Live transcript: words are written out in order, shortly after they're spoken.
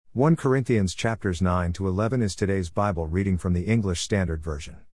1 Corinthians chapters 9 to 11 is today's Bible reading from the English Standard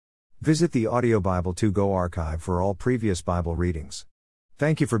Version. Visit the Audio Bible to Go archive for all previous Bible readings.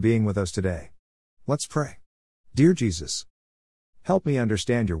 Thank you for being with us today. Let's pray. Dear Jesus, help me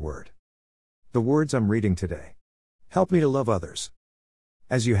understand your word. The words I'm reading today. Help me to love others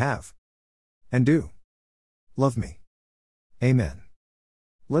as you have and do love me. Amen.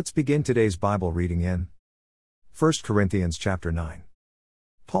 Let's begin today's Bible reading in 1 Corinthians chapter 9.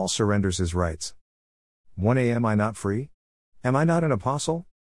 Paul surrenders his rights. 1a Am I not free? Am I not an apostle?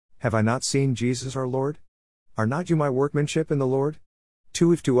 Have I not seen Jesus our Lord? Are not you my workmanship in the Lord?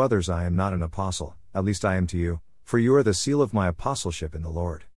 2 If to others I am not an apostle, at least I am to you, for you are the seal of my apostleship in the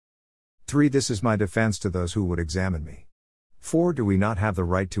Lord. 3 This is my defense to those who would examine me. 4 Do we not have the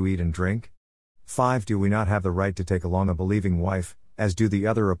right to eat and drink? 5 Do we not have the right to take along a believing wife, as do the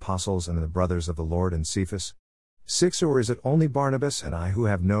other apostles and the brothers of the Lord and Cephas? 6 Or is it only Barnabas and I who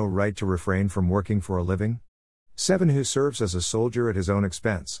have no right to refrain from working for a living? 7 Who serves as a soldier at his own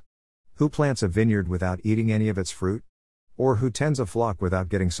expense? Who plants a vineyard without eating any of its fruit? Or who tends a flock without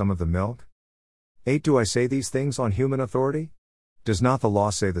getting some of the milk? 8 Do I say these things on human authority? Does not the law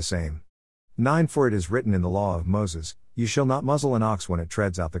say the same? 9 For it is written in the law of Moses, you shall not muzzle an ox when it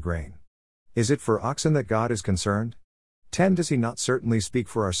treads out the grain. Is it for oxen that God is concerned? 10 Does he not certainly speak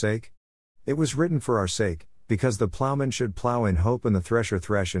for our sake? It was written for our sake, because the plowman should plow in hope and the thresher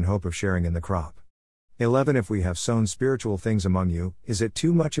thresh in hope of sharing in the crop. 11 If we have sown spiritual things among you, is it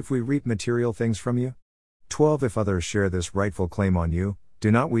too much if we reap material things from you? 12 If others share this rightful claim on you,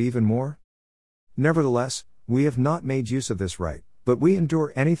 do not we even more? Nevertheless, we have not made use of this right, but we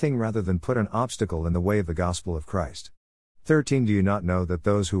endure anything rather than put an obstacle in the way of the gospel of Christ. 13 Do you not know that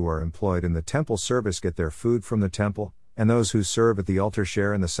those who are employed in the temple service get their food from the temple, and those who serve at the altar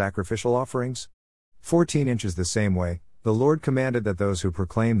share in the sacrificial offerings? 14 Inches the same way, the Lord commanded that those who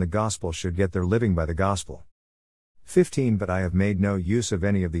proclaim the gospel should get their living by the gospel. 15 But I have made no use of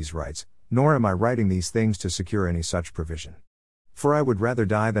any of these rights, nor am I writing these things to secure any such provision. For I would rather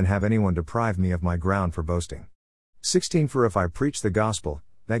die than have anyone deprive me of my ground for boasting. 16 For if I preach the gospel,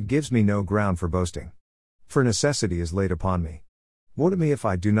 that gives me no ground for boasting. For necessity is laid upon me. Woe to me if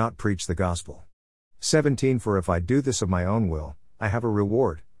I do not preach the gospel. 17 For if I do this of my own will, I have a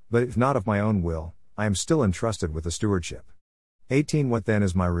reward, but if not of my own will, I am still entrusted with the stewardship. 18 What then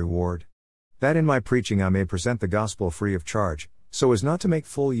is my reward? That in my preaching I may present the gospel free of charge, so as not to make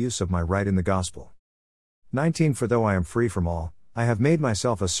full use of my right in the gospel. 19 For though I am free from all, I have made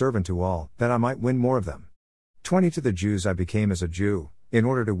myself a servant to all, that I might win more of them. 20 To the Jews I became as a Jew, in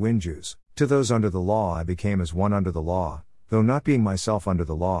order to win Jews. To those under the law I became as one under the law, though not being myself under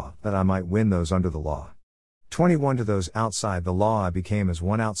the law, that I might win those under the law. 21 To those outside the law I became as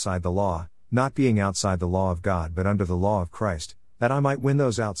one outside the law, not being outside the law of God but under the law of Christ, that I might win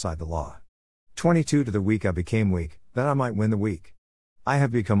those outside the law. 22 To the weak I became weak, that I might win the weak. I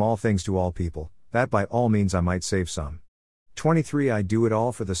have become all things to all people, that by all means I might save some. 23 I do it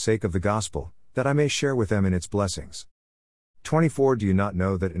all for the sake of the gospel, that I may share with them in its blessings. 24 Do you not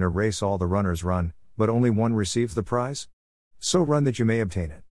know that in a race all the runners run, but only one receives the prize? So run that you may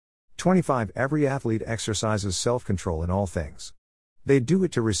obtain it. 25 Every athlete exercises self-control in all things. They do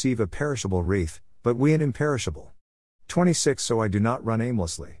it to receive a perishable wreath, but we an imperishable. 26 So I do not run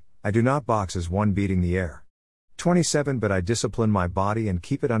aimlessly, I do not box as one beating the air. 27 But I discipline my body and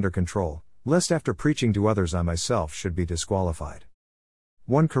keep it under control, lest after preaching to others I myself should be disqualified.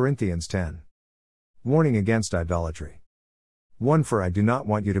 1 Corinthians 10. Warning against idolatry. 1 For I do not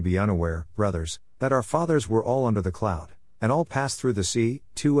want you to be unaware, brothers, that our fathers were all under the cloud, and all passed through the sea.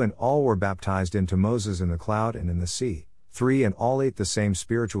 2 And all were baptized into Moses in the cloud and in the sea. 3 And all ate the same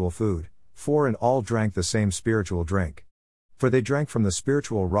spiritual food. 4 And all drank the same spiritual drink. For they drank from the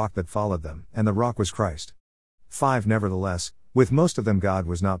spiritual rock that followed them, and the rock was Christ. 5 Nevertheless, with most of them God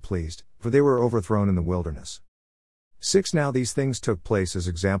was not pleased, for they were overthrown in the wilderness. 6 Now these things took place as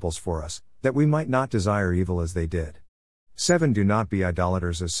examples for us, that we might not desire evil as they did. 7 Do not be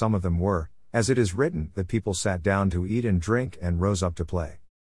idolaters as some of them were, as it is written, the people sat down to eat and drink and rose up to play.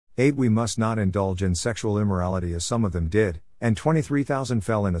 8 We must not indulge in sexual immorality as some of them did, and 23,000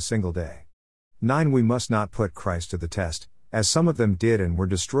 fell in a single day. 9 We must not put Christ to the test, as some of them did and were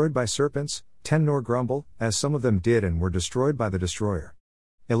destroyed by serpents. 10 Nor grumble, as some of them did and were destroyed by the destroyer.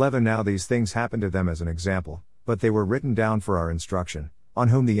 11 Now these things happened to them as an example, but they were written down for our instruction, on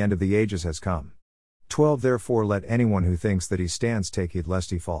whom the end of the ages has come. 12 Therefore let anyone who thinks that he stands take heed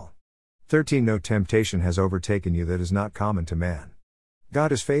lest he fall. 13 No temptation has overtaken you that is not common to man.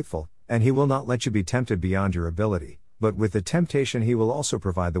 God is faithful, and he will not let you be tempted beyond your ability, but with the temptation he will also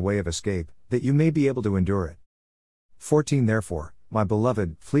provide the way of escape, that you may be able to endure it. 14 Therefore, my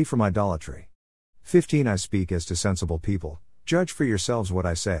beloved, flee from idolatry. 15 I speak as to sensible people, judge for yourselves what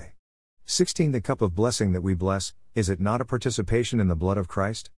I say. 16 The cup of blessing that we bless, is it not a participation in the blood of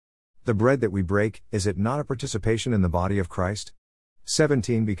Christ? The bread that we break, is it not a participation in the body of Christ?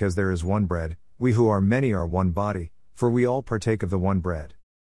 17 Because there is one bread, we who are many are one body, for we all partake of the one bread.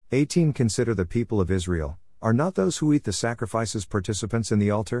 18 Consider the people of Israel, are not those who eat the sacrifices participants in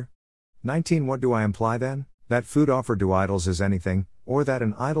the altar? 19 What do I imply then? That food offered to idols is anything, or that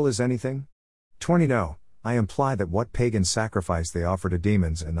an idol is anything? 20 No, I imply that what pagan sacrifice they offer to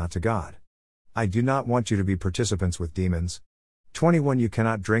demons and not to God. I do not want you to be participants with demons. 21 You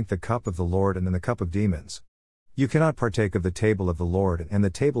cannot drink the cup of the Lord and in the cup of demons. You cannot partake of the table of the Lord and the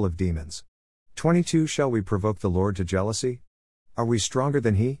table of demons. 22 Shall we provoke the Lord to jealousy? Are we stronger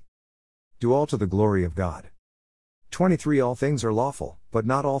than He? Do all to the glory of God. 23 All things are lawful, but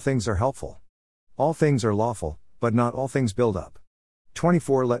not all things are helpful. All things are lawful, but not all things build up.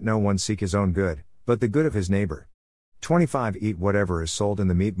 24 Let no one seek his own good, but the good of his neighbor. 25 Eat whatever is sold in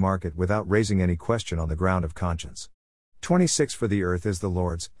the meat market without raising any question on the ground of conscience. 26 For the earth is the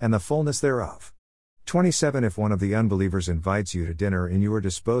Lord's, and the fullness thereof. 27 If one of the unbelievers invites you to dinner and you are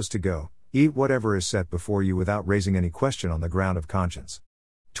disposed to go, eat whatever is set before you without raising any question on the ground of conscience.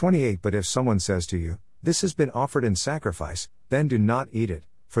 28 But if someone says to you, this has been offered in sacrifice, then do not eat it,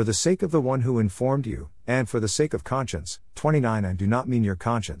 for the sake of the one who informed you, and for the sake of conscience. 29 I do not mean your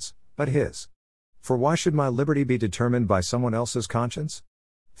conscience, but his. For why should my liberty be determined by someone else's conscience?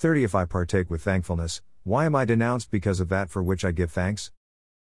 30 If I partake with thankfulness, why am I denounced because of that for which I give thanks?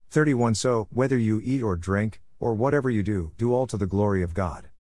 31 So, whether you eat or drink, or whatever you do, do all to the glory of God.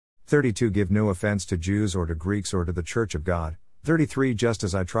 32 Give no offense to Jews or to Greeks or to the church of God. 33 Just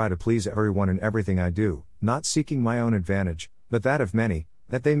as I try to please everyone in everything I do, not seeking my own advantage, but that of many,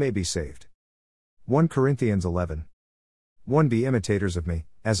 that they may be saved. 1 Corinthians 11. 1 Be imitators of me,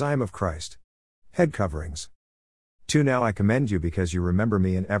 as I am of Christ. Head coverings. 2 Now I commend you because you remember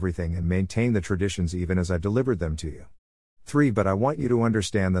me in everything and maintain the traditions even as I delivered them to you. 3 But I want you to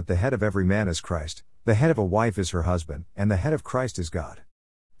understand that the head of every man is Christ, the head of a wife is her husband, and the head of Christ is God.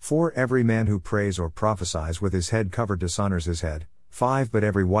 4 Every man who prays or prophesies with his head covered dishonors his head. 5 But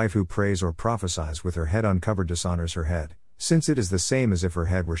every wife who prays or prophesies with her head uncovered dishonors her head, since it is the same as if her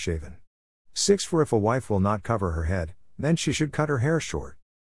head were shaven. 6 For if a wife will not cover her head, then she should cut her hair short.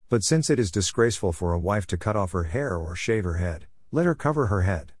 But since it is disgraceful for a wife to cut off her hair or shave her head, let her cover her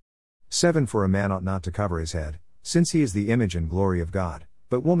head. 7 For a man ought not to cover his head, since he is the image and glory of God,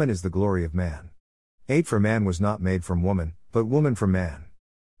 but woman is the glory of man. 8 For man was not made from woman, but woman from man.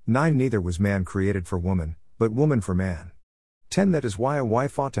 9 Neither was man created for woman, but woman for man. 10 That is why a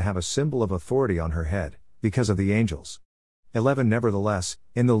wife ought to have a symbol of authority on her head, because of the angels. 11 Nevertheless,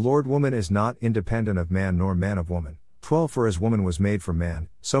 in the Lord woman is not independent of man nor man of woman. 12 For as woman was made from man,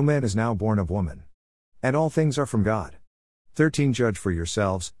 so man is now born of woman. And all things are from God. 13 Judge for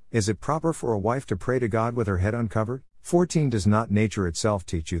yourselves, is it proper for a wife to pray to God with her head uncovered? 14 Does not nature itself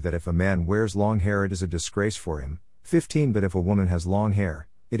teach you that if a man wears long hair it is a disgrace for him? 15 But if a woman has long hair,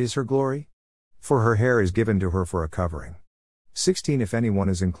 it is her glory? For her hair is given to her for a covering. 16 If anyone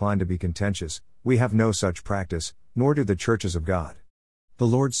is inclined to be contentious, we have no such practice, nor do the churches of God. The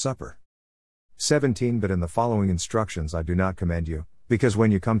Lord's Supper. 17 But in the following instructions I do not commend you, because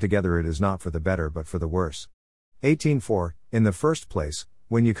when you come together it is not for the better but for the worse. 18 For, in the first place,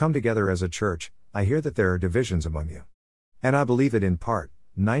 when you come together as a church, I hear that there are divisions among you. And I believe it in part.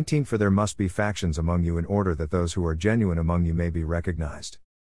 19 For there must be factions among you in order that those who are genuine among you may be recognized.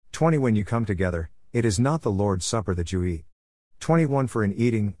 20 When you come together, it is not the Lord's Supper that you eat. 21 For in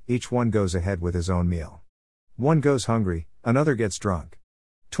eating, each one goes ahead with his own meal. One goes hungry, another gets drunk.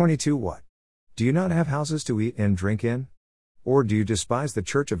 22 What? Do you not have houses to eat and drink in? Or do you despise the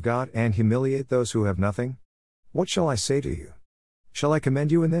church of God and humiliate those who have nothing? What shall I say to you? Shall I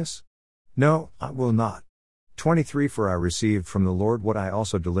commend you in this? No, I will not. 23 For I received from the Lord what I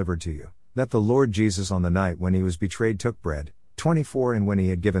also delivered to you, that the Lord Jesus on the night when he was betrayed took bread. 24 And when he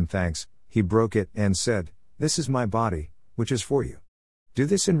had given thanks, he broke it, and said, This is my body, which is for you. Do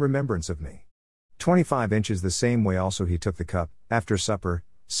this in remembrance of me. 25 Inches the same way also he took the cup, after supper,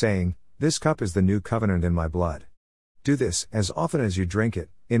 saying, This cup is the new covenant in my blood. Do this, as often as you drink it,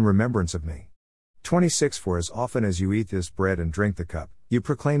 in remembrance of me. 26 For as often as you eat this bread and drink the cup, you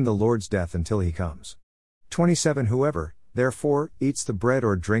proclaim the Lord's death until he comes. 27 Whoever, therefore, eats the bread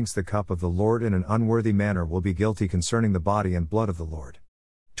or drinks the cup of the Lord in an unworthy manner will be guilty concerning the body and blood of the Lord.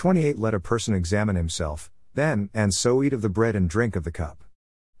 28 Let a person examine himself, then, and so eat of the bread and drink of the cup.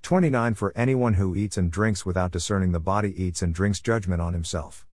 29 For anyone who eats and drinks without discerning the body eats and drinks judgment on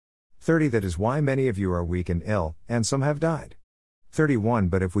himself. 30 That is why many of you are weak and ill, and some have died. 31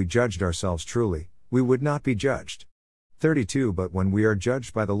 But if we judged ourselves truly, we would not be judged. 32 But when we are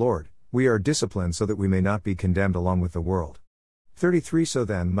judged by the Lord, we are disciplined so that we may not be condemned along with the world. 33 So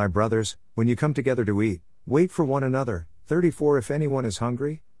then, my brothers, when you come together to eat, wait for one another. 34 If anyone is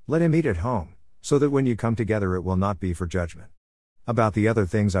hungry, let him eat at home, so that when you come together it will not be for judgment. About the other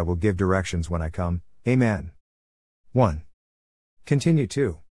things I will give directions when I come. Amen. 1. Continue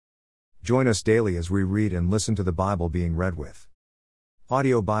 2. Join us daily as we read and listen to the Bible being read with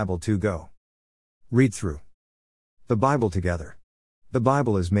Audio Bible 2 Go. Read through the Bible together. The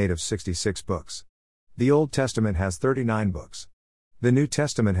Bible is made of 66 books. The Old Testament has 39 books. The New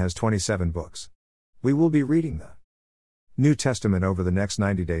Testament has 27 books. We will be reading the New Testament over the next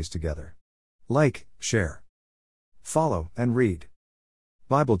 90 days together. Like, share, follow, and read.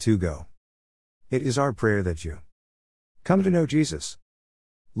 Bible 2 Go. It is our prayer that you come to know Jesus,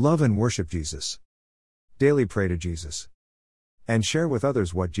 love and worship Jesus, daily pray to Jesus, and share with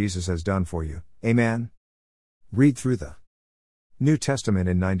others what Jesus has done for you. Amen. Read through the New Testament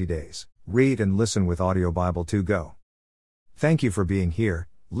in 90 days. Read and listen with Audio Bible 2 Go. Thank you for being here,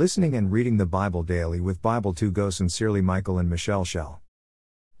 listening and reading the Bible daily with Bible 2 Go. Sincerely, Michael and Michelle Schell.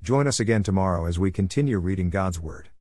 Join us again tomorrow as we continue reading God's Word.